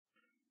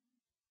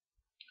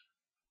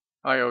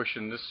Hi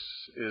Ocean, this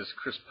is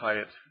Chris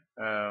Pyatt.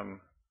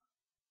 Um,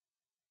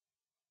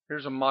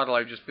 Here's a model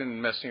I've just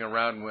been messing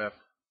around with,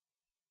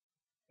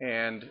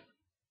 and if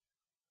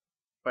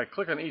I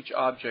click on each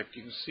object,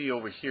 you can see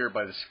over here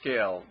by the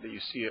scale that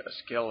you see a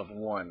scale of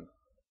 1.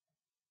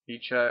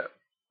 Each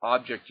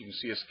object you can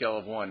see a scale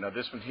of 1. Now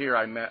this one here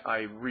I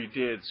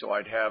redid so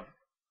I'd have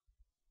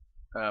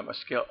a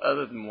scale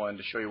other than 1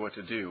 to show you what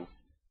to do.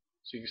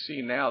 So you can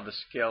see now the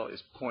scale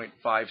is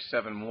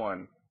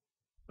 0.571,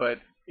 but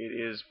it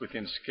is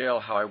within scale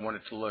how I want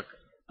it to look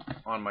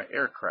on my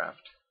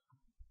aircraft.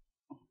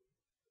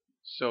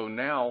 So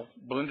now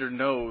Blender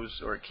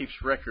knows, or it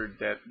keeps record,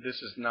 that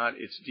this is not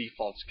its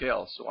default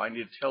scale. So I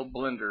need to tell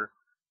Blender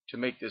to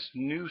make this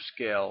new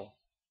scale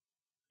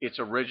its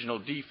original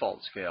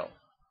default scale.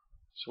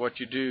 So what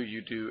you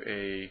do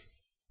a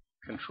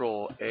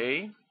Control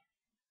A,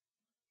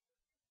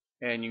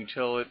 and you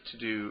tell it to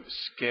do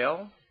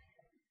scale.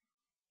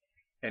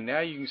 And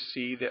now you can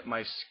see that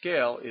my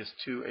scale is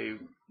to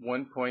a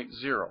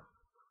 1.0.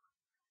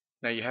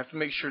 Now you have to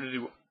make sure to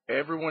do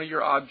every one of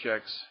your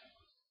objects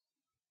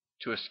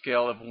to a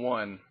scale of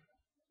 1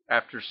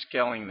 after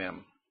scaling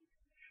them.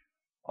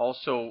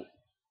 Also,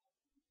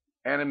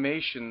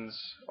 animations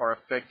are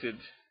affected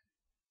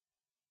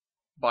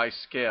by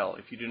scale.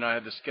 If you do not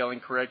have the scaling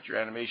correct, your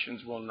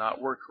animations will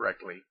not work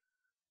correctly.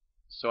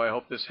 So I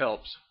hope this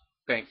helps.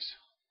 Thanks.